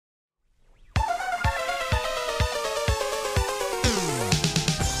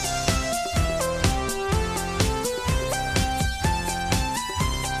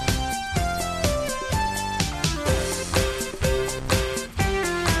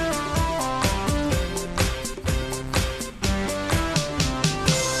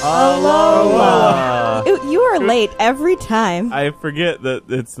Alola. You are late every time. I forget that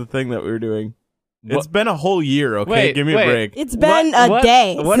it's the thing that we were doing. It's been a whole year, okay? Give me a break. It's been a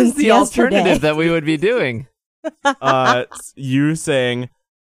day. What since is the yesterday. alternative that we would be doing? It's you saying,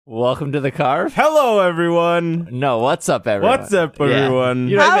 Welcome to the carve? hello, everyone. No, what's up, everyone? What's up, everyone?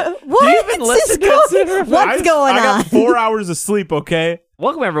 You don't even, What? do you even listen to it? What's going I on? got 4 hours of sleep, okay?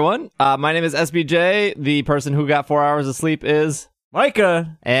 Welcome, everyone. My name is SBJ. The person who got 4 hours of sleep is...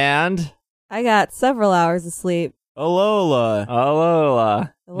 Micah. And... I got several hours of sleep. Alola.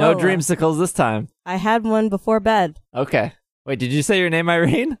 Alola. No Alola. dreamsicles this time. I had one before bed. Okay. Wait, did you say your name,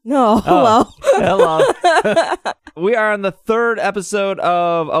 Irene? No, Oh. hello. Hello. We are on the third episode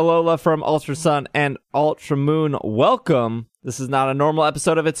of Alola from Ultra Sun and Ultra Moon. Welcome. This is not a normal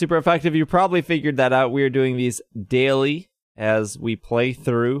episode of It's Super Effective. You probably figured that out. We are doing these daily as we play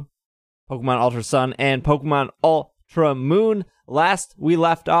through Pokemon Ultra Sun and Pokemon Ultra Moon. Last we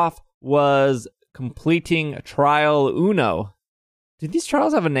left off was completing Trial Uno. Do these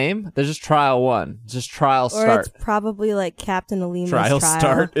trials have a name? They're just Trial 1. Just Trial Or Start. it's probably like Captain Alima's Trial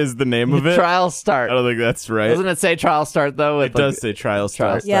Start is the name of it? Trial Start. I don't think that's right. Doesn't it say Trial Start, though? It does say Trial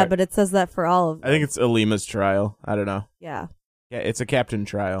Start. Yeah, but it says that for all of them. I think it's Alima's trial. I don't know. Yeah. Yeah, it's a captain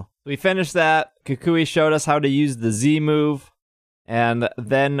trial. We finished that. Kukui showed us how to use the Z move. And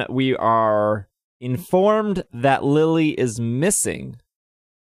then we are informed that Lily is missing,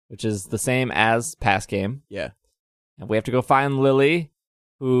 which is the same as past game. Yeah. And we have to go find Lily,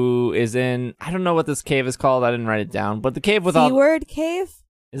 who is in... I don't know what this cave is called. I didn't write it down. But the cave with all... Seaward Cave?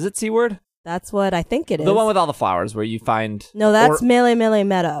 Is it Seaward? That's what I think it is. The one with all the flowers where you find... No, that's Melemele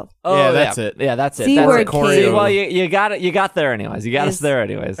Meadow. Oh, Yeah, that's it. Yeah, that's it. Seaward That's it. Cave. See, well, you got it. You got there anyways. You got us Is- there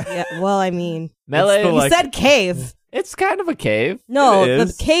anyways. Yeah, well, I mean, Melee... It's the, you like- said cave. It's kind of a cave. No, It the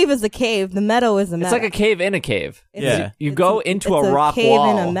is. cave is a cave. The meadow is a meadow. It's like a cave in a cave. It's- Yeah. You it's go into it's a rock cave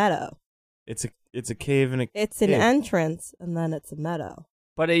wall. in a meadow. It's a cave and a... It's an Yeah. entrance, and then it's a meadow.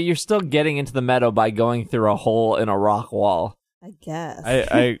 But you're still getting into the meadow by going through a hole in a rock wall. I guess.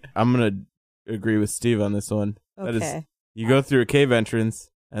 I'm going to agree with Steve on this one. That is, Okay. you go through a cave entrance,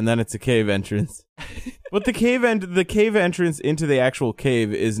 and then it's a cave entrance. But the cave entrance into the actual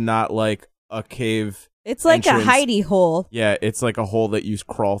cave is not like a cave. It's like entrance. a hidey hole. Yeah, it's like a hole that you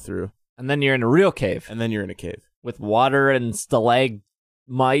crawl through, And then you're in a real cave and then you're in a cave. with water and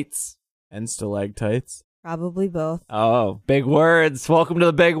stalagmites. And stalactites. Probably both. Oh, big words. Welcome to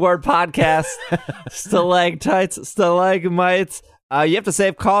the Big Word Podcast. Stalactites, stalagmites. You have to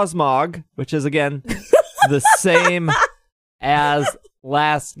save Cosmog, which is, again, the same as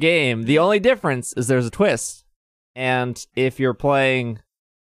last game. The only difference is there's a twist. And if you're playing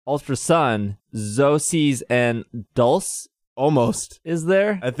Ultra Sun, Zosies and Dulce Almost. is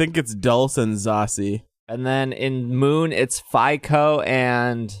there. I think it's Dulce and Zossie. And then in Moon, it's Fico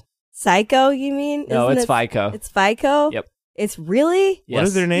and... Psycho, you mean? No, Isn't it's it- Fico. It's Fico? Yep. It's really? What are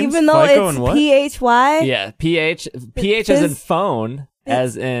Yes. their names? Even though Fico it's and what? P-H-Y? Yeah, PH as in phone,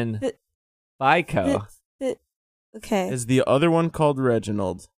 as in Th- Fico. Okay. Is the other one called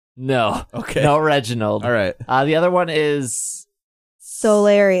Reginald? No. Okay. No Reginald. All right. The other one is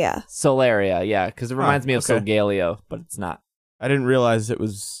Solaria. Solaria, yeah, because it reminds me of okay. Solgaleo, but it's not. I didn't realize it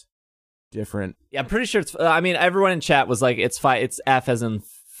was different. Yeah, I'm pretty sure it's... I mean, everyone in chat was like, it's F as in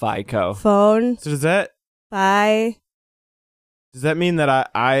Fico. Phone. So does that mean that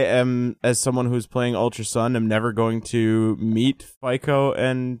I am, as someone who's playing Ultra Sun, am never going to meet Fico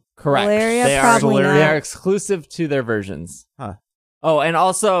and... Correct. Solaria? They are, Probably they not. are exclusive to their versions. Huh. Oh, and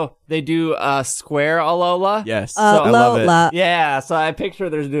also, they do Square Alola. Yes. I love it. Lola. Yeah, so I picture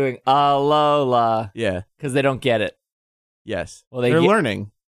they're doing Alola Yeah. because they don't get it. Yes. Well, they're learning.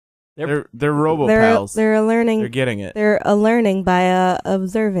 They're They're robo They're pals. learning. They're getting it. They're learning by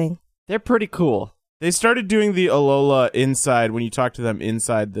observing. they're pretty cool. They started doing the Alola inside when you talk to them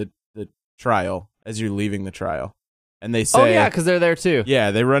inside the trial as you're leaving the trial. And they say... Oh, yeah, because they're there too. Yeah,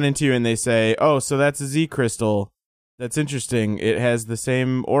 they run into you and they say, "Oh, so that's a Z crystal. That's interesting. It has the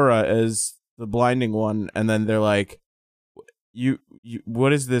same aura as the blinding one." And then they're like, "You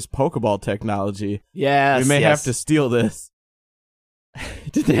what is this Pokeball technology? Yes, We may yes. have to steal this."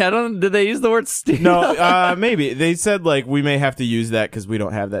 Did they use the word steal? No, maybe they said like we may have to use that because we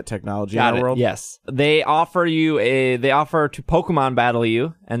don't have that technology Got in it. our world. Yes. They offer to Pokemon battle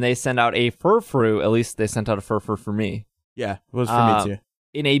you, and they send out a Furfru. At least they sent out a Furfru for me. Yeah, it was for me too.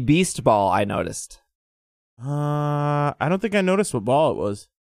 In a Beast Ball, I noticed. I don't think I noticed what ball it was.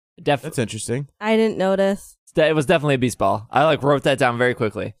 That's interesting. I didn't notice. It was definitely a Beast Ball. I wrote that down very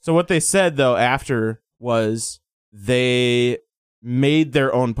quickly. So what they said though after was they made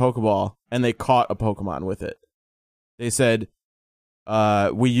their own Pokeball and they caught a Pokemon with it. They said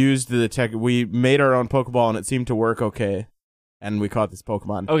we used the tech. We made our own Pokeball, and it seemed to work okay. And we caught this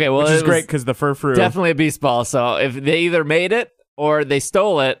Pokemon. Okay, well, which is great because the Furfrou definitely a beast ball. So if they either made it or they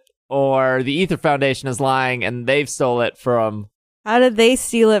stole it, or the Ether Foundation is lying and they've stole it from. How did they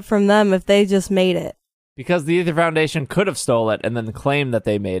steal it from them if they just made it? Because the Ether Foundation could have stole it and then claimed that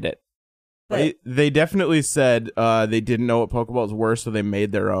they made it. They definitely said they didn't know what Pokeballs were, so they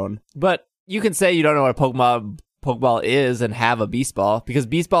made their own. But you can say you don't know what a Pokeball is and have a Beast Ball, because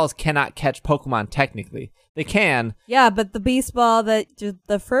Beast Balls cannot catch Pokemon technically. They can. Yeah, but the beast ball the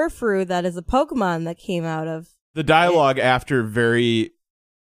Furfrou, that is a Pokemon that came out of. The dialogue after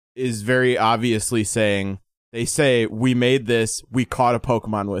is very obviously saying, they say, we made this, we caught a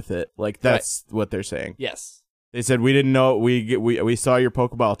Pokemon with it. Like, that's what they're saying. Yes. They said, we didn't know, we saw your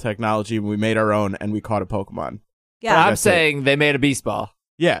Pokeball technology, and we made our own, and we caught a Pokemon. Yeah. But I'm saying they made a Beast Ball.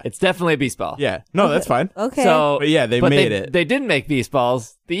 Yeah. It's definitely a Beast Ball. Yeah. No, that's fine. Okay. But yeah, they made it. They didn't make Beast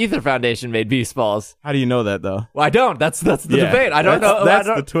Balls. The Ether Foundation made Beast Balls. How do you know that, though? Well, I don't. That's the debate. I don't know. That's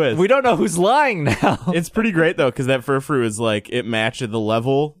the twist. We don't know who's lying now. It's pretty great, though, because that Furfrou is like, it matches the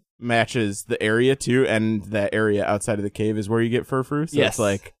level, matches the area, too, and that area outside of the cave is where you get Furfrou. So Yes. it's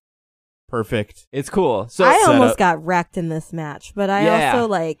like, perfect. It's cool. So I set almost up. got wrecked in this match, but I also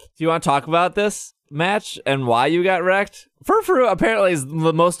like. Do you want to talk about this match and why you got wrecked? Furfrou apparently is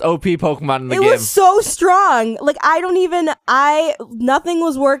the most OP Pokemon in the game. It was so strong. Like, nothing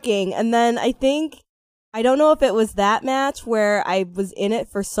was working. And then I don't know if it was that match where I was in it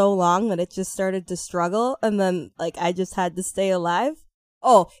for so long that it just started to struggle. And then, like, I just had to stay alive.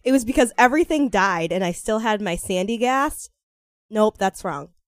 Oh, it was because everything died and I still had my Sandy gas. Nope, that's wrong.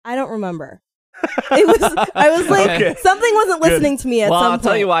 I don't remember. I was like, Okay. something wasn't listening to me at some I'll point.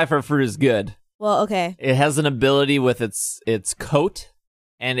 tell you why Furfrou is good. Well, okay. It has an ability with its coat,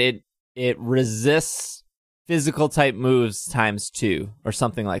 and it resists physical type moves ×2 or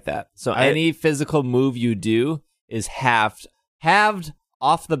something like that. So any physical move you do is halved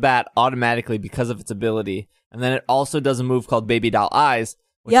off the bat automatically because of its ability. And then it also does a move called Baby Doll Eyes,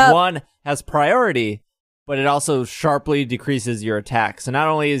 which one has priority, but it also sharply decreases your attack. So not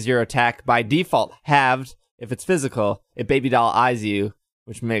only is your attack by default halved if it's physical, it Baby Doll Eyes you,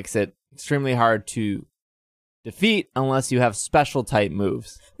 which makes it extremely hard to defeat unless you have special type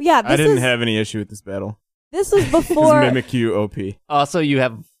moves. Yeah, I didn't have any issue with this battle. This was 'Cause before. Mimikyu OP. Also,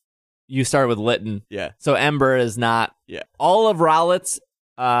 you start with Litten. Yeah. So Ember is not. Yeah. All of Rowlet's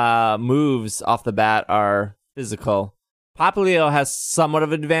moves off the bat are physical. Popplio has somewhat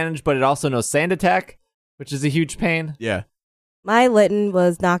of an advantage, but it also knows Sand Attack, which is a huge pain. Yeah. My Litten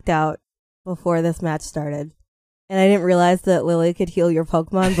was knocked out before this match started. And I didn't realize that Lily could heal your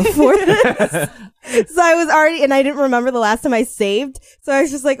Pokemon before this. So I was already, and I didn't remember the last time I saved. So I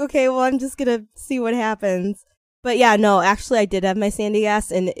was just like, okay, well, I'm just going to see what happens. But yeah, no, actually I did have my Sandy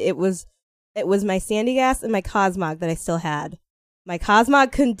Gas, and it was my Sandy Gas and my Cosmog that I still had. My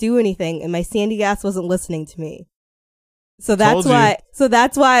Cosmog couldn't do anything, and my Sandy Gas wasn't listening to me. So that's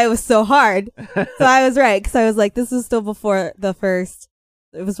why it was so hard. So I was right, because I was like, this is still before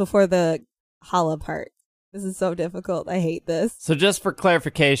it was before the Hala part. This is so difficult. I hate this. So just for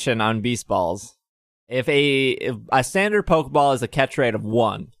clarification on Beast Balls, if a standard Pokeball is a catch rate of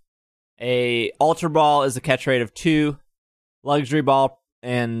 1, a Ultra Ball is a catch rate of 2, Luxury Ball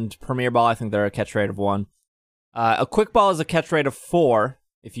and Premier Ball, I think they're a catch rate of 1. A Quick Ball is a catch rate of 4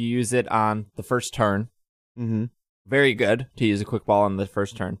 if you use it on the first turn. Mm-hmm. Very good to use a Quick Ball on the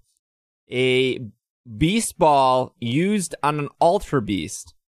first turn. A Beast Ball used on an Ultra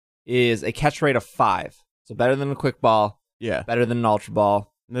Beast is a catch rate of 5. So better than a Quick Ball. Yeah. Better than an Ultra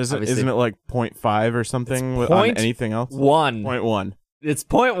Ball. Isn't it like 0.5 or something It's on anything else? 1. 0.1. It's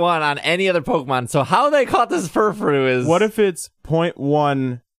 0.1 on any other Pokemon. So how they caught this Furfrou is... What if it's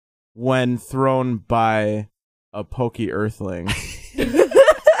 0.1 when thrown by a Poke Earthling?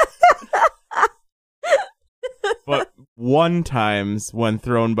 But 1 times when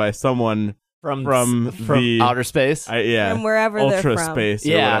thrown by someone from the outer space? From wherever ultra they're from. space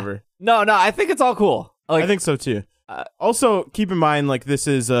or whatever. No, I think it's all cool. Like, I think so too. Also, keep in mind, like, this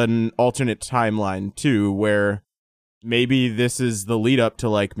is an alternate timeline too, where maybe this is the lead up to,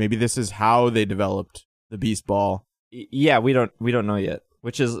 like, maybe this is how they developed the Beast Ball. Yeah, we don't know yet,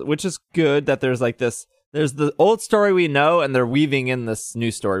 which is good that there's like this. There's the old story we know, and they're weaving in this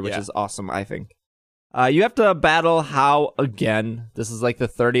new story, which is awesome, I think. You have to battle How again. This is like the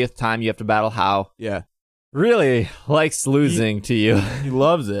 30th time you have to battle How. Yeah. Really likes losing to you. He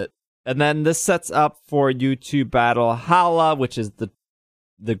loves it. And then this sets up for you to battle Hala, which is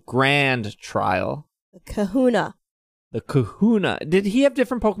the grand trial. The Kahuna. The Kahuna. Did he have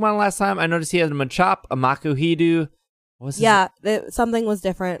different Pokemon last time? I noticed he had a Machop, a Makuhito, Yeah, something was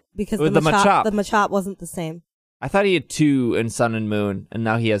different because With the the Machop. Machop wasn't the same. I thought he had 2 in Sun and Moon, and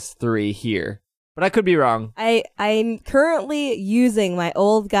now he has 3 here. But I could be wrong. I'm currently using my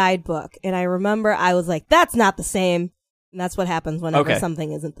old guidebook, and I remember I was like, that's not the same. And that's what happens whenever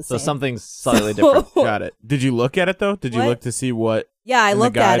something isn't the same. So something's slightly different. Got it. Did you look at it, though? Did you What? look to see what Yeah, I in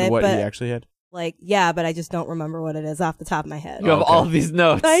looked the guide, at it, what but he actually had? but I just don't remember what it is off the top of my head. You have all of these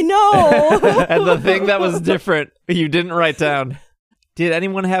notes. I know. And the thing that was different, you didn't write down. Did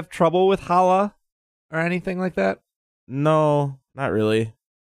anyone have trouble with Hala or anything like that? No, not really.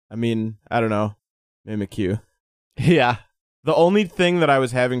 I mean, I don't know. Mimikyu. Yeah. The only thing that I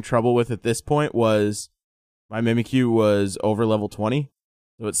was having trouble with at this point was my Mimikyu was over level 20,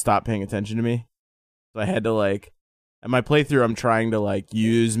 so it stopped paying attention to me. So I had to, at my playthrough, I'm trying to,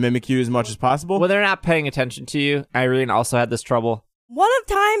 use Mimikyu as much as possible. Well, they're not paying attention to you. Irene also had this trouble. One of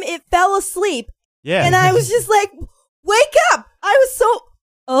time, it fell asleep, Yeah. and I was just like, wake up! I was so...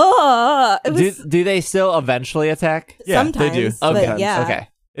 It was Do they still eventually attack? Yeah, sometimes, they do. but Okay. yeah. Okay.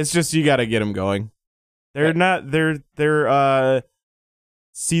 It's just you got to get them going. They're they're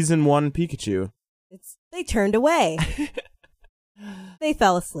season 1 Pikachu. They turned away. They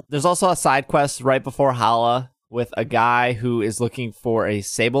fell asleep. There's also a side quest right before Hala with a guy who is looking for a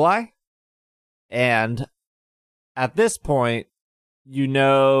Sableye. And at this point, you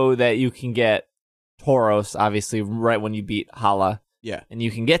know that you can get Tauros, obviously, right when you beat Hala. Yeah. And you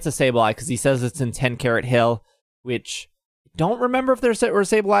can get to Sableye because he says it's in 10 Carat Hill, which I don't remember if there were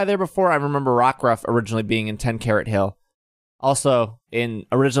Sableye there before. I remember Rockruff originally being in 10 Carat Hill. Also, in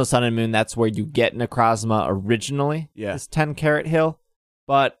original Sun and Moon, that's where you get Necrozma originally. Yeah. It's 10 Carat Hill.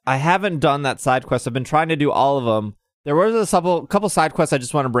 But I haven't done that side quest. I've been trying to do all of them. There was a couple side quests I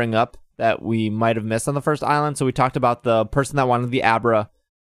just want to bring up that we might have missed on the first island. So we talked about the person that wanted the Abra,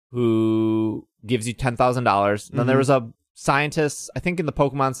 who gives you $10,000. And then there was a scientist, I think in the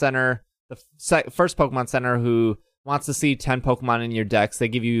Pokemon Center, the first Pokemon Center, who wants to see 10 Pokemon in your decks. They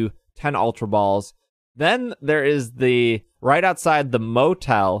give you 10 Ultra Balls. Then there is right outside the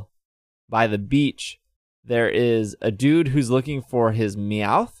motel by the beach, there is a dude who's looking for his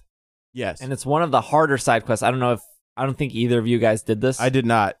Meowth. Yes. And it's one of the harder side quests. I don't think either of you guys did this. I did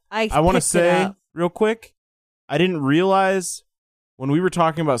not. I want to picked it say up. real quick, I didn't realize when we were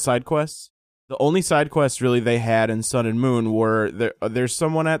talking about side quests, the only side quests really they had in Sun and Moon were there's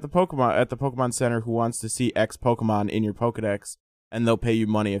someone at the Pokemon Center who wants to see X Pokemon in your Pokedex, and they'll pay you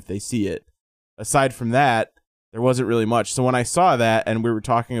money if they see it. Aside from that, there wasn't really much. So when I saw that and we were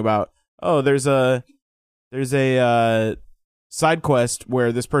talking about, there's a side quest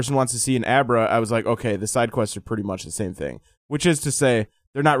where this person wants to see an Abra, I was like, okay, the side quests are pretty much the same thing. Which is to say,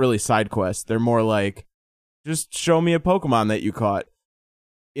 they're not really side quests. They're more like, just show me a Pokemon that you caught.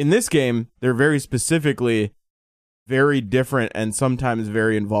 In this game, they're very specifically very different and sometimes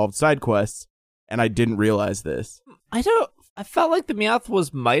very involved side quests, and I didn't realize this. I felt like the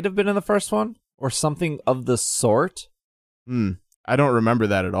Meowth might have been in the first one or something of the sort. I don't remember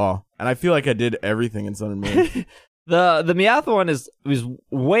that at all. And I feel like I did everything in Sun and Moon. The Meowth one is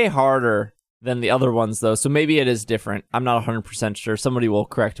way harder than the other ones, though, so maybe it is different. I'm not 100% sure. Somebody will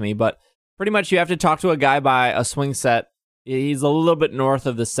correct me, but pretty much you have to talk to a guy by a swing set. He's a little bit north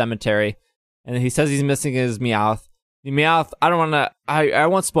of the cemetery, and he says he's missing his Meowth. The Meowth, I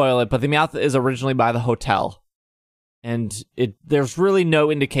won't spoil it, but the Meowth is originally by the hotel, and there's really no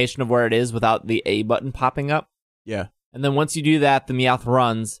indication of where it is without the A button popping up. Yeah. And then once you do that, the Meowth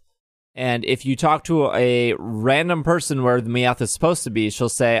runs. And if you talk to a random person where the Meowth is supposed to be, she'll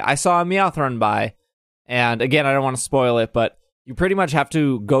say, I saw a Meowth run by. And again, I don't want to spoil it, but you pretty much have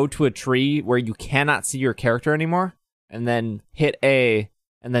to go to a tree where you cannot see your character anymore, and then hit A,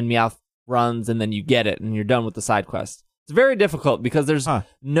 and then Meowth runs, and then you get it, and you're done with the side quest. It's very difficult because there's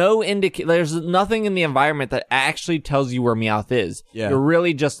there's nothing in the environment that actually tells you where Meowth is. Yeah. You're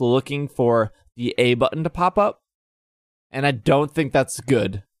really just looking for the A button to pop up, and I don't think that's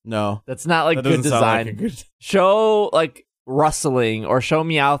good. No. That's not like That good doesn't sound like design. a good... Show like rustling, or show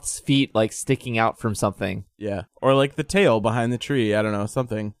Meowth's feet like sticking out from something. Yeah. Or like the tail behind the tree. I don't know,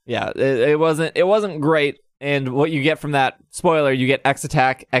 something. Yeah, it wasn't great. And what you get from that, spoiler, you get X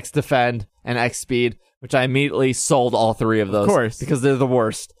attack, X defend, and X speed, which I immediately sold all three of those. Of course. Because they're the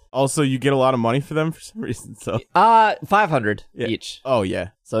worst. Also, you get a lot of money for them for some reason, so... 500 each. Oh, yeah.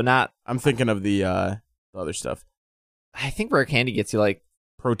 So not... I'm thinking of the other stuff. I think Rare Candy gets you like...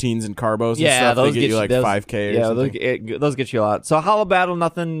 Proteins and carbos and Yeah, stuff. those they get you like those, 5K or yeah, something. those get you a lot. So Hollow Battle,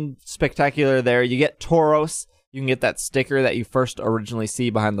 nothing spectacular there. You get Tauros. You can get that sticker that you first originally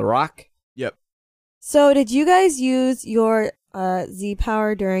see behind the rock. Yep. So did you guys use your Z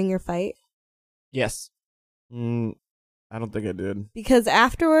power during your fight? Yes. I don't think I did. Because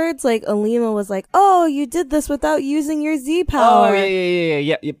afterwards, like, Alima was like, oh, you did this without using your Z power. Oh,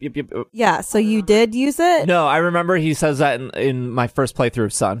 yeah. Yep. Yeah, so you did use it? No, I remember he says that in my first playthrough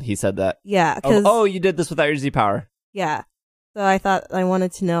of Sun. He said that. Yeah. Cause, Oh, you did this without your Z power. Yeah. So I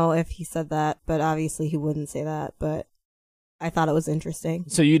wanted to know if he said that, but obviously he wouldn't say that, but I thought it was interesting.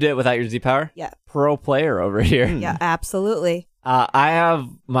 So you did it without your Z power? Yeah. Pro player over here. Yeah, absolutely. I have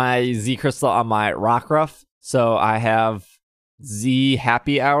my Z crystal on my Rockruff, so I have Z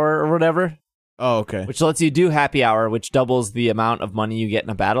Happy Hour or whatever. Oh, okay. Which lets you do Happy Hour, which doubles the amount of money you get in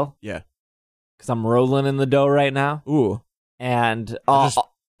a battle. Yeah. Because I'm rolling in the dough right now. Ooh. And Just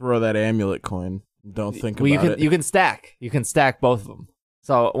throw that amulet coin. Don't think about it. You can stack. You can stack both of them.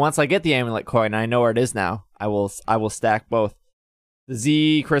 So once I get the amulet coin, I know where it is now. I will stack both. The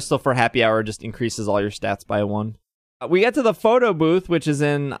Z crystal for Happy Hour just increases all your stats by 1. We get to the photo booth, which is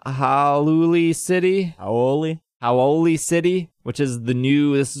in Hau'oli City. Hau'oli City, which is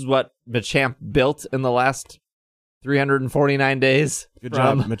this is what Machamp built in the last 349 days. Good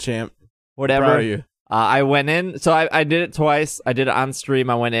job, Machamp. Whatever. Proud of you. I went in, so I did it twice. I did it on stream.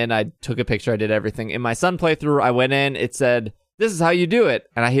 I went in, I took a picture, I did everything. In my Sun playthrough, I went in, it said, this is how you do it.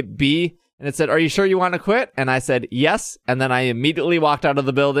 And I hit B, and it said, are you sure you want to quit? And I said, yes. And then I immediately walked out of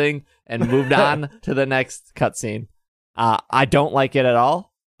the building and moved on to the next cutscene. I don't like it at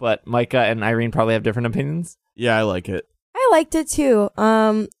all, but Micah and Irene probably have different opinions. Yeah, I like it. I liked it too.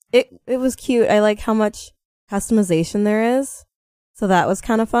 It was cute. I like how much customization there is. So that was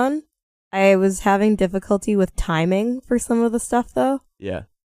kind of fun. I was having difficulty with timing for some of the stuff though. Yeah.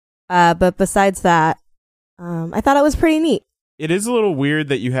 But besides that, I thought it was pretty neat. It is a little weird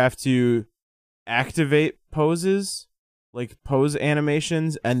that you have to activate poses, like pose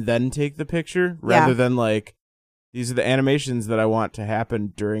animations, and then take the picture rather than like, these are the animations that I want to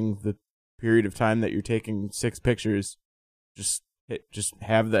happen during the period of time that you're taking 6 pictures. Just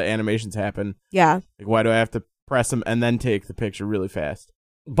have the animations happen. Yeah. Like, why do I have to press them and then take the picture really fast?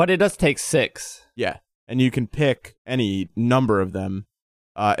 But it does take 6. Yeah. And you can pick any number of them.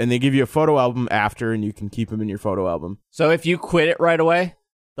 And they give you a photo album after, and you can keep them in your photo album. So if you quit it right away,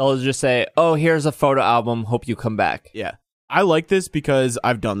 they'll just say, oh, here's a photo album. Hope you come back. Yeah. I like this because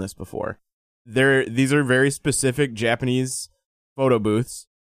I've done this before. These are very specific Japanese photo booths.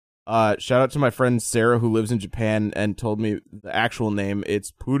 Shout out to my friend Sarah, who lives in Japan, and told me the actual name.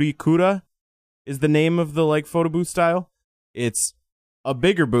 It's Purikura is the name of the like photo booth style. It's a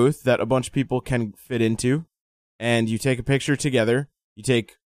bigger booth that a bunch of people can fit into, and you take a picture together. You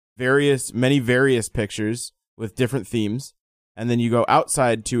take many various pictures with different themes, and then you go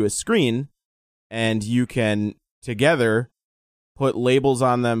outside to a screen, and you can together put labels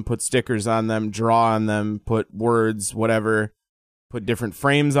on them, put stickers on them, draw on them, put words, whatever, put different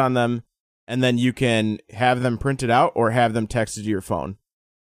frames on them, and then you can have them printed out or have them texted to your phone.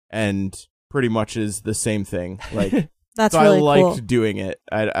 And pretty much is the same thing. Like, That's so really I liked cool. doing it.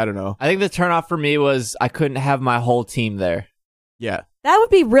 I don't know. I think the turnoff for me was I couldn't have my whole team there. Yeah, That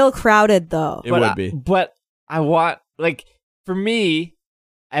would be real crowded though. it would be. But I want, like, for me,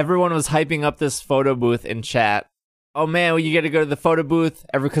 everyone was hyping up this photo booth in chat. Oh man, well, you get to go to the photo booth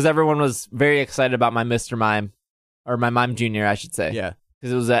because everyone was very excited about my Mr. Mime, or my Mime Jr., I should say. Yeah.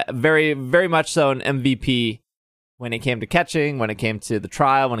 Because it was a very, very much so an MVP when it came to catching, when it came to the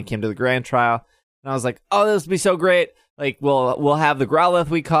trial, when it came to the grand trial. And I was like, oh, this would be so great. Like, we'll have the Growlithe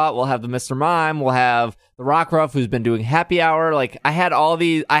we caught, we'll have the Mr. Mime, we'll have the Rockruff who's been doing Happy Hour. Like, I had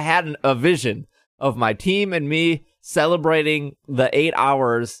a vision of my team and me celebrating the 8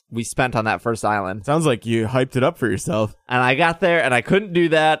 hours we spent on that first island. Sounds like you hyped it up for yourself. And I got there and I couldn't do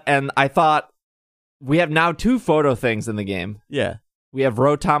that. And I thought, we have now 2 photo things in the game. Yeah. We have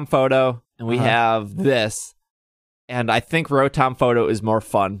Rotom Photo and we have this. And I think Rotom Photo is more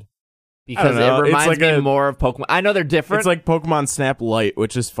fun because know. it reminds It's like me more of Pokemon. I know they're different. It's like Pokemon Snap Lite,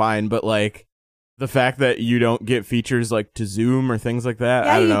 which is fine, but like the fact that you don't get features like to zoom or things like that.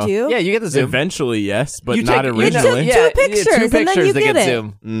 Yeah, I don't you know. do. Yeah, you get the zoom. Eventually, yes, but You not take- originally. you took two pictures, two and then pictures you to get get it.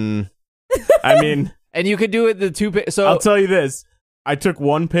 zoom. I mean, And you could do it the 2 So I'll tell you this. I took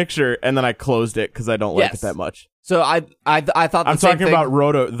one picture and then I closed it because I don't like Yes. it that much. So I thought the I'm same talking thing. about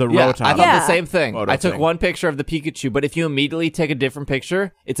the Yeah, Rotom. I thought Yeah. the same thing. Photo I took thing. one picture of the Pikachu, but if you immediately take a different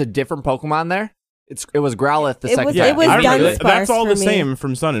picture, it's a different Pokemon there. It was Growlithe the It second was- time. it was I done remember sparse that's all for the me. same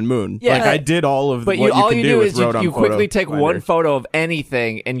from Sun and Moon. Yeah. Like I did all of But what all can you do do with is you Rotom quickly Photo take Finder. one photo of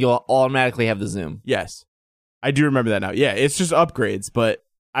anything, and you'll automatically have the zoom. Yes, I do remember that now. Yeah, it's just upgrades, but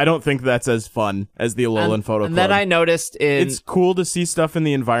I don't think that's as fun as the Alolan Photo And Club. then I noticed It's cool to see stuff in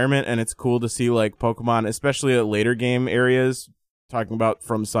the environment, and it's cool to see like Pokemon, especially at later game areas. Talking about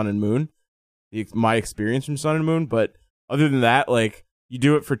from Sun and Moon, my experience from Sun and Moon, but other than that, like, you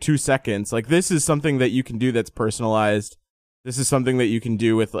do it for 2 seconds. Like, this is something that you can do that's personalized. This is something that you can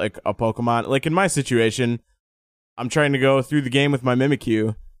do with, like, a Pokemon. Like, in my situation, I'm trying to go through the game with my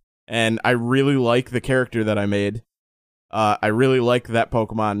Mimikyu, and I really like the character that I made. I really like that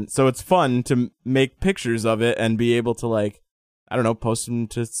Pokemon. So it's fun to make pictures of it and be able to, like, I don't know, post them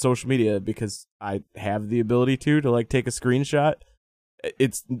to social media because I have the ability to like, take a screenshot.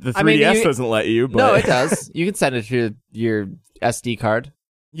 It's the 3DS doesn't let you, but no, it does. You can send it to your SD card.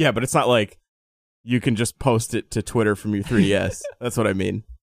 Yeah, but it's not like you can just post it to Twitter from your 3DS. That's what I mean.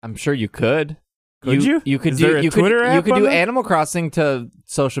 I'm sure you could. Could you? You could Is do there a you Twitter could app you could on do that? Animal Crossing to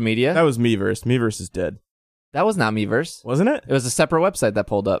social media. That was Miiverse. Miiverse is dead, That was not Miiverse. wasn't it? It was a separate website that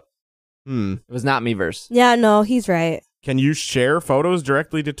pulled up. Hmm. It was not Miiverse. Yeah, no, he's right. Can you share photos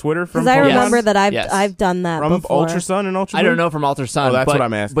directly to Twitter from Because I Pokemon? remember that Yes. I've done that From before. Ultra Sun and Ultra I Moon? don't know from Alter Sun. Oh, that's but, what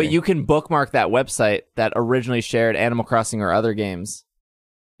I'm asking. But you can bookmark that website that originally shared Animal Crossing or other games,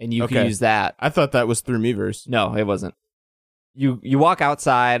 and you can Okay. use that. I thought that was through Miiverse. No, it wasn't. You walk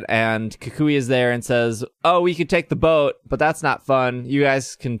outside and Kukui is there and says, "Oh, we could take the boat, but that's not fun. You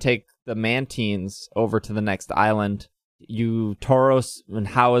guys can take the Mantines over to the next island." Tauros and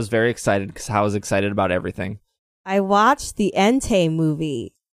Hao is very excited because Hao is excited about everything. I watched the Entei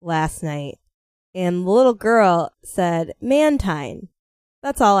movie last night, and the little girl said, Mantine.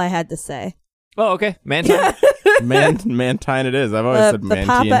 That's all I had to say. Oh, okay. Mantine. Mantine it is. I've always said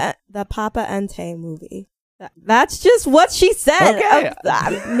Mantine. The Papa Entei movie. That's just what she said. Okay.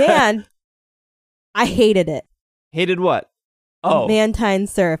 Man, I hated it. Hated what? Oh, Mantine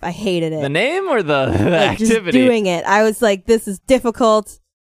Surf. I hated it. the name or the Like, just activity? doing it. I was like, this is difficult.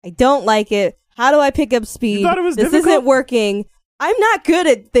 I don't like it. How do I pick up speed? You thought it was this difficult? isn't working. I'm not good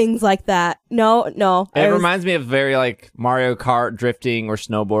at things like that. No. It reminds me of very like Mario Kart drifting or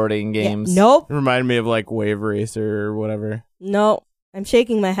snowboarding games. Nope. It reminded me of like Wave Racer or whatever. No. I'm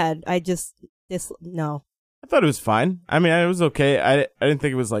shaking my head. No. I thought it was fine. I mean, it was okay. I didn't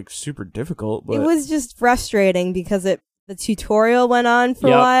think it was like super difficult, but It was just frustrating because the tutorial went on for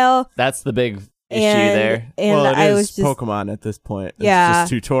a Yep. while. That's the big issue and, there. And well, it I is was just Pokemon at this point. Yeah. It's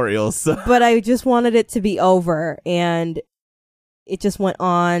just tutorials. So. but I just wanted it to be over, and it just went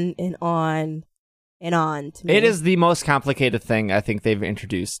on and on and on to me. It is the most complicated thing I think they've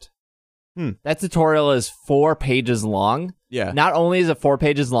introduced. Hmm. That tutorial is 4 pages long. Yeah. Not only is it 4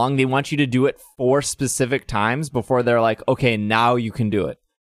 pages long, they want you to do it 4 specific times before they're like, okay, now you can do it.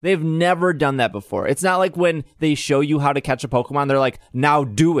 They've never done that before. It's not like when they show you how to catch a Pokemon, they're like, now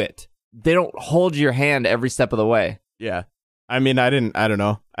do it. They don't hold your hand every step of the way. Yeah. I mean, I don't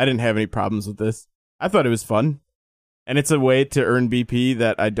know. I didn't have any problems with this. I thought it was fun. And it's a way to earn BP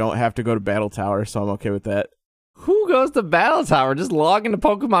that I don't have to go to Battle Tower, so I'm okay with that. Who goes to Battle Tower? Just log into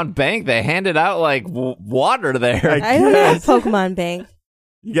Pokemon Bank. They hand it out like water there. I don't have Pokemon Bank.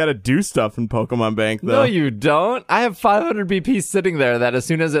 You gotta do stuff in Pokemon Bank, though. No, you don't. I have 500 BP sitting there that as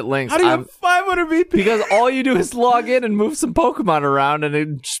soon as it links, How do you have 500 BP? because all you do is log in and move some Pokemon around, and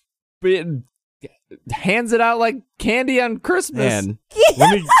it hands it out like candy on Christmas. Man,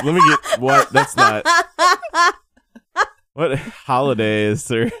 let me get what? That's not what holiday is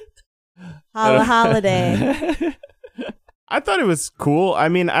there. Holiday. I thought it was cool. I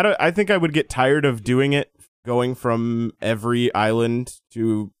mean, I think I would get tired of doing it, going from every island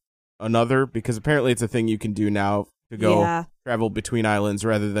to another, because apparently it's a thing you can do now to go travel between islands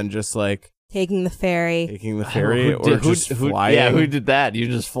rather than just like Taking the ferry. taking the ferry Who did- just flying. Yeah, who did that? You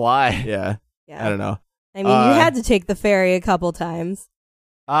just fly. Yeah, Yeah. I don't know. I mean, you had to take the ferry a couple times.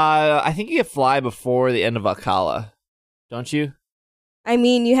 I think you can fly before the end of Akala, don't you? I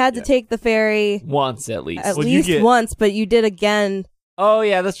mean, you had to take the ferry Once at least. at Well, you least get- once, but you did again. Oh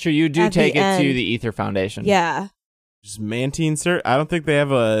yeah, that's true. You do At the take it to end. the Ether Foundation. Yeah. Just Mantine Surf. I don't think they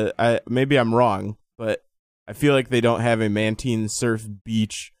have maybe I'm wrong, but I feel like they don't have a Mantine Surf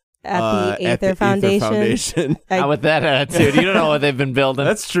beach At the at Aether Foundation. Not with that attitude. You don't know what they've been building.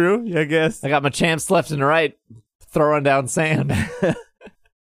 That's true. Yeah, I guess. I got my champs left and right throwing down sand.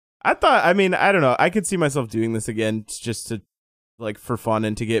 I thought. I mean, I don't know. I could see myself doing this again, just to like for fun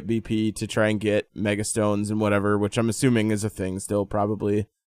and to get BP to try and get Mega Stones and whatever, which I'm assuming is a thing still probably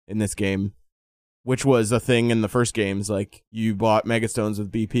in this game, which was a thing in the first games. Like you bought Mega Stones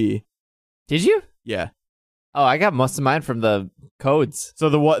with BP. Did you? Yeah. Oh, I got most of mine from the codes. So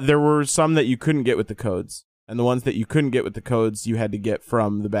there were some that you couldn't get with the codes, and the ones that you couldn't get with the codes, you had to get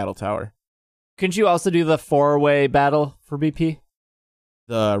from the Battle Tower. Couldn't you also do the 4-way battle for BP?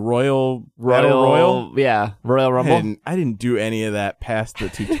 The Battle Royal. Yeah, Royal Rumble. I didn't do any of that past the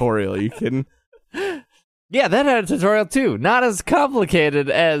tutorial. You kidding? Yeah, that had a tutorial too. Not as complicated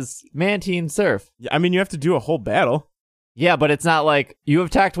as Mantine Surf. Yeah, I mean, you have to do a whole battle. Yeah, but it's not like you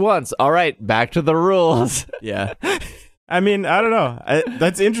attacked once. All right, back to the rules. Yeah. I mean, I don't know.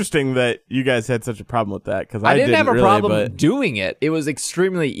 That's interesting that you guys had such a problem with that because I didn't have a really, problem but... doing it. It was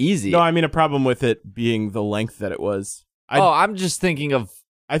extremely easy. No, I mean a problem with it being the length that it was. I'm just thinking of...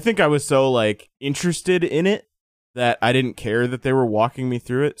 I think I was so like interested in it that I didn't care that they were walking me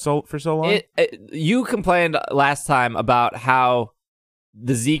through it for so long. You complained last time about how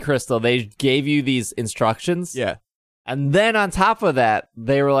the Z Crystal, they gave you these instructions. Yeah. And then on top of that,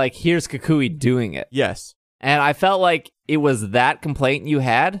 they were like, here's Kukui doing it. Yes. And I felt like it was that complaint you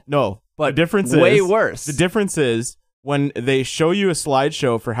had. No. But the difference way is, worse. The difference is when they show you a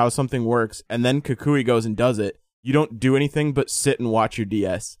slideshow for how something works and then Kukui goes and does it, you don't do anything but sit and watch your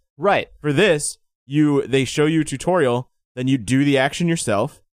DS. Right. For this, they show you a tutorial, then you do the action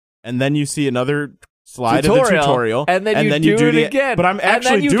yourself, and then you see another slide of the tutorial, and then you do it again. But I'm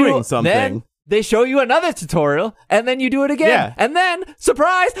actually doing something. Then they show you another tutorial, and then you do it again. Yeah. And then,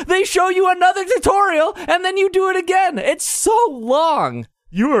 surprise, they show you another tutorial, and then you do it again. It's so long.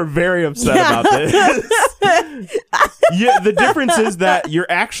 You are very upset about this. Yeah, the difference is that you're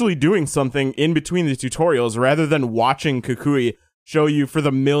actually doing something in between the tutorials rather than watching Kukui show you for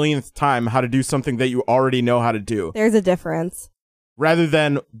the millionth time how to do something that you already know how to do. There's a difference. Rather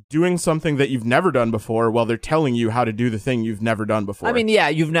than doing something that you've never done before while they're telling you how to do the thing you've never done before. I mean, yeah,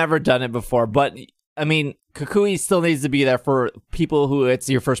 you've never done it before, but, I mean, Kukui still needs to be there for people who it's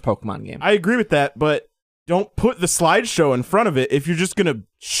your first Pokemon game. I agree with that, but don't put the slideshow in front of it if you're just going to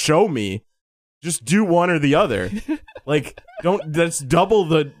show me. Just do one or the other. Like, that's double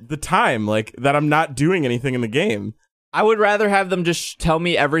the time, like, that I'm not doing anything in the game. I would rather have them just tell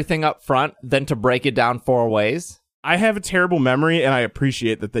me everything up front than to break it down 4 ways. I have a terrible memory, and I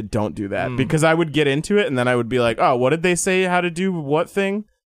appreciate that they don't do that, because I would get into it, and then I would be like, oh, what did they say how to do what thing?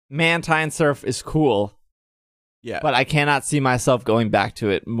 Mantine Surf is cool. Yeah. But I cannot see myself going back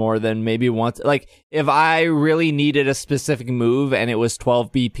to it more than maybe once. Like, if I really needed a specific move and it was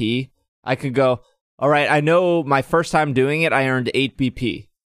 12 BP, I could go, all right, I know my first time doing it, I earned 8 BP.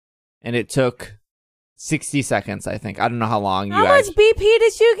 And it took 60 seconds, I think. I don't know how long How much BP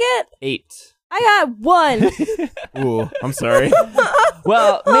did you get? 8. I got 1. Ooh, I'm sorry.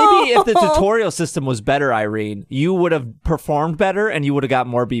 Well, maybe if the tutorial system was better, Irene, you would have performed better and you would have got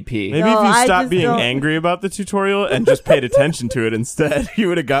more BP. Maybe if you stopped being angry about the tutorial and just paid attention to it instead, you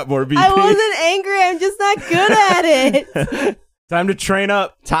would have got more BP. I wasn't angry. I'm just not good at it. Time to train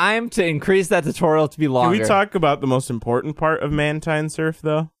up. Time to increase that tutorial to be longer. Can we talk about the most important part of Mantine Surf,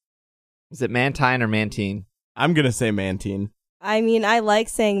 though? Is it Mantine or Mantine? I'm going to say Mantine. I mean, I like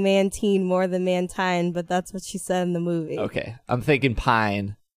saying Mantine more than Mantine, but that's what she said in the movie. Okay, I'm thinking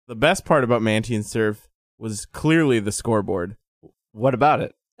Pine. The best part about Mantine Surf was clearly the scoreboard. What about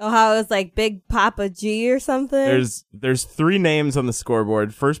it? Oh, how it was like Big Papa G or something? There's 3 names on the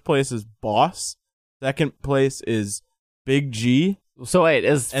scoreboard. First place is Boss. Second place is Big G. So wait,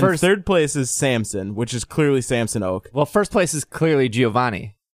 third place is Samson, which is clearly Samson Oak. Well, first place is clearly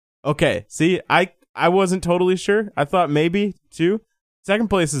Giovanni. Okay, see, I wasn't totally sure. I thought maybe, too. Second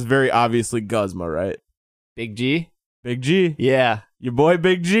place is very obviously Guzma, right? Big G? Big G. Yeah. Your boy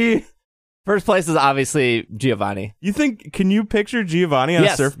Big G. First place is obviously Giovanni. Can you picture Giovanni on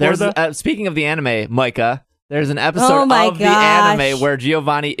a surfboard, though? Speaking of the anime, Micah, there's an episode of the anime where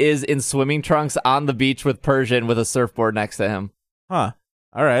Giovanni is in swimming trunks on the beach with Persian with a surfboard next to him. Huh.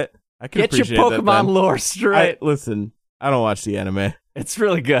 All right. I can Get your appreciate that, Pokemon then. lore straight. Listen, I don't watch the anime. It's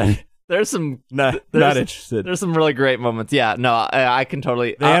really good. There's some... not interested. There's some really great moments. Yeah, no, I can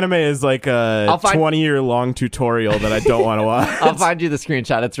totally... The anime is like a 20-year-long tutorial that I don't want to watch. I'll find you the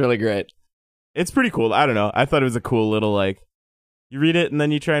screenshot. It's really great. It's pretty cool. I don't know. I thought it was a cool little, like... You read it, and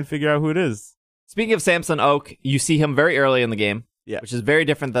then you try and figure out who it is. Speaking of Samson Oak, you see him very early in the game. Yeah. Which is very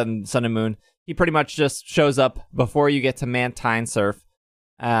different than Sun and Moon. He pretty much just shows up before you get to Mantine Surf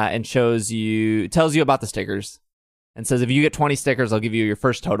and tells you about the stickers. And says, if you get 20 stickers, I'll give you your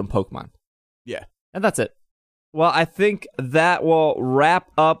first totem Pokemon. Yeah. And that's it. Well, I think that will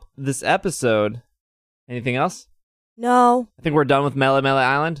wrap up this episode. Anything else? No. I think we're done with Melemele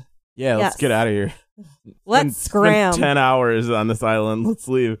Island. Yeah, let's get out of here. Let's scram. 10 hours on this island. Let's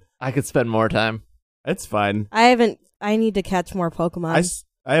leave. I could spend more time. It's fine. I need to catch more Pokemon.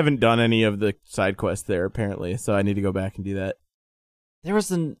 I haven't done any of the side quests there, apparently, so I need to go back and do that. There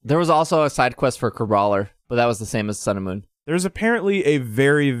was also a side quest for Crabrawler, but that was the same as Sun and Moon. There's apparently a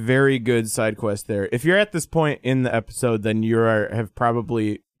very, very good side quest there. If you're at this point in the episode, then have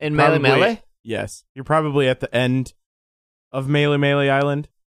probably... In Melemele? Yes. You're probably at the end of Melemele Island.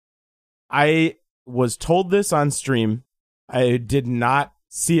 I was told this on stream. I did not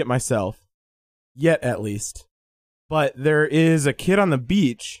see it myself. Yet, at least. But there is a kid on the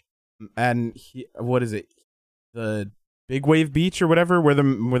beach, and what is it? The Big Wave Beach or whatever, where the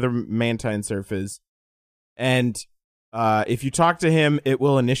Mantine surf is. And if you talk to him, it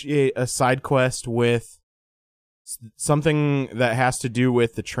will initiate a side quest with something that has to do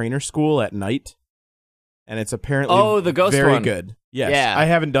with the trainer school at night. And it's apparently the ghost very one. Good. Yes. Yeah. I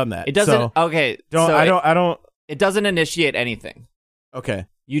haven't done that. It doesn't. So Okay. I don't. It doesn't initiate anything. Okay.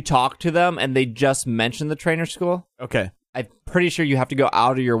 You talk to them, and they just mention the trainer school. Okay. I'm pretty sure you have to go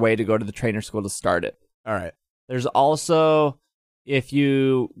out of your way to go to the trainer school to start it. All right. There's also,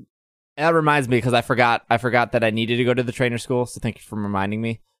 that reminds me, because I forgot that I needed to go to the trainer school, so thank you for reminding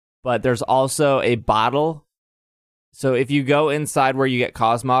me. But there's also a bottle. So if you go inside where you get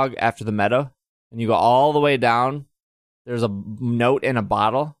Cosmog after the meadow, and you go all the way down, there's a note in a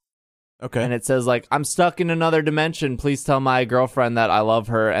bottle. Okay. And it says, like, I'm stuck in another dimension. Please tell my girlfriend that I love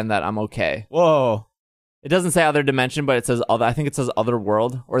her and that I'm okay. Whoa. It doesn't say other dimension, but it says other. I think it says other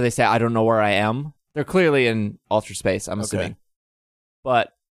world, or they say I don't know where I am. They're clearly in ultra space, I'm assuming.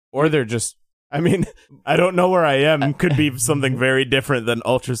 Or they're just, I mean, I don't know where I am could be something very different than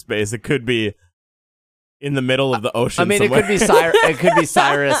ultra space. It could be in the middle of the ocean. I mean, somewhere. it could be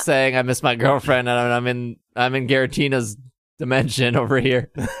Cyrus saying I miss my girlfriend and I'm in Garatina's dimension over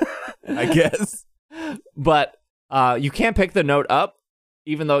here. I guess. But you can't pick the note up,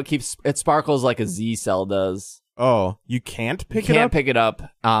 even though it sparkles like a Z cell does. Oh, you can't pick You it can't up? pick it up.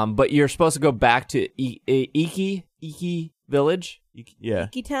 But you're supposed to go back to Iki Village. Yeah.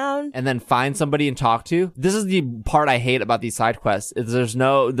 Icky Town. And then find somebody and talk to. This is the part I hate about these side quests. Is there's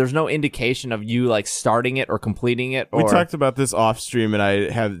no indication of you like starting it or completing it. We talked about this off stream,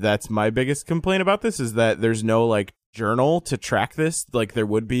 and that's my biggest complaint about this is that there's no like journal to track this like there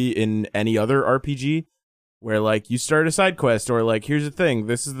would be in any other RPG where like you start a side quest or like here's the thing,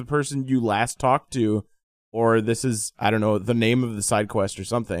 this is the person you last talked to, or this is, I don't know, the name of the side quest or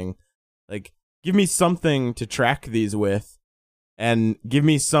something. Like give me something to track these with. And give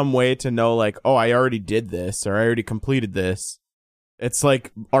me some way to know, like, oh, I already did this, or I already completed this. It's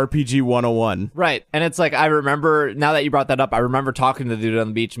like RPG 101. Right. And it's like, I remember, now that you brought that up, I remember talking to the dude on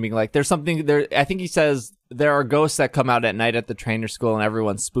the beach and being like, there's something there. I think he says there are ghosts that come out at night at the trainer school and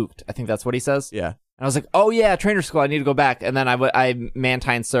everyone's spooked. I think that's what he says. Yeah. And I was like, oh, yeah, trainer school. I need to go back. And then I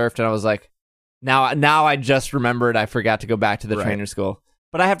Mantine surfed and I was like, now I just remembered I forgot to go back to the trainer school.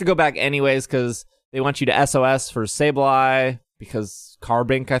 But I have to go back anyways because they want you to SOS for Sableye. Because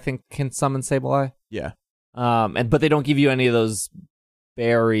Carbink, I think, can summon Sableye. Yeah. But they don't give you any of those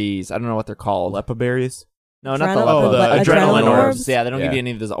berries. I don't know what they're called. Lepa berries? No, not the adrenaline orbs. Yeah, they don't give you any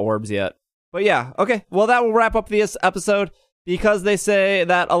of those orbs yet. But yeah, okay. Well, that will wrap up this episode because they say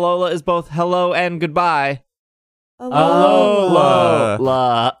that Alola is both hello and goodbye. Alola.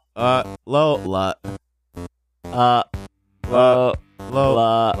 Alola. Lola.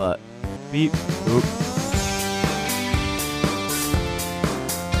 Lola. Beep. Boop.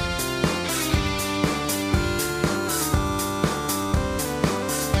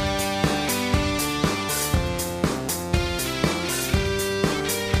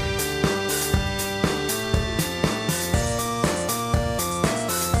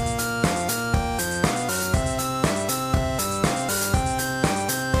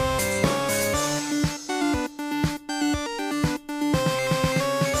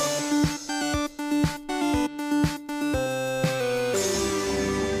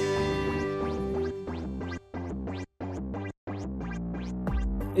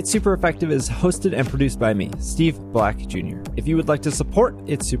 It's Super Effective is hosted and produced by me, Steve Black Jr. If you would like to support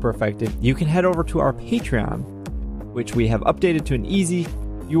It's Super Effective, you can head over to our Patreon, which we have updated to an easy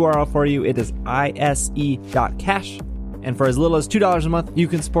URL for you. It is ise.cash. And for as little as $2 a month, you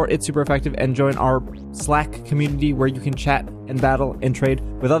can support It's Super Effective and join our Slack community where you can chat and battle and trade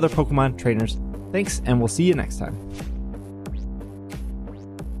with other Pokemon trainers. Thanks, and we'll see you next time.